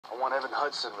I want Evan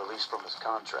Hudson released from his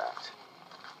contract.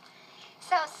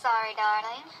 So sorry,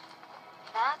 darling.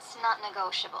 That's not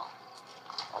negotiable.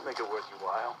 I'll make it worth your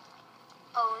while.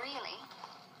 Oh, really?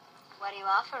 What are you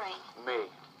offering? Me.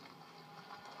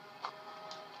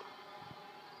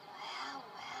 Well.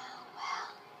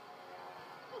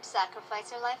 You'd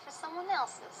sacrifice your life for someone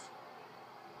else's.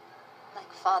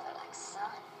 Like father, like son.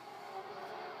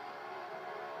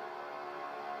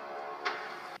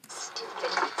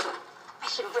 Stupid. I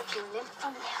should rip you limb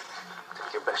from limb.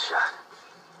 Take your best shot.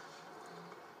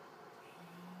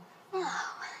 No,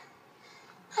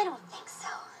 I don't think so.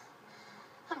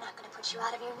 I'm not going to put you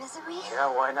out of your misery. Yeah,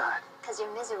 why not? Because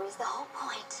your misery is the whole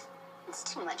point. It's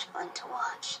too much fun to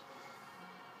watch.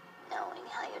 Knowing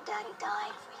how your daddy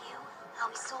died for you, how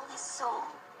he sold his soul.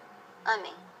 I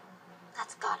mean,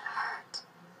 that's gotta hurt.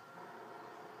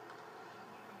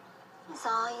 It's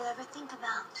all you ever think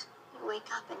about. You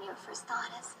wake up and your first thought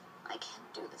is, I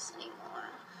can't do this anymore.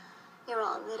 You're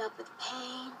all lit up with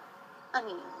pain. I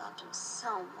mean, you loved him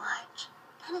so much.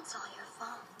 And it's all your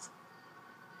fault.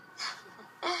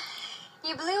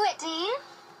 You blew it, Dean.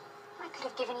 I could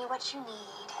have given you what you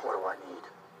need. What do I need?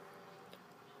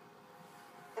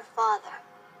 Your father.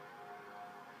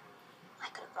 I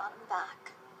could have brought him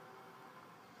back.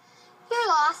 Your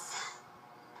loss.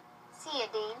 See ya,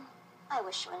 Dean. I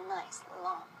wish you a nice,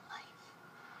 long life.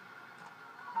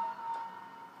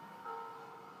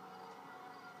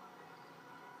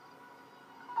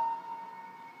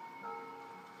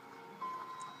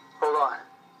 Hold on.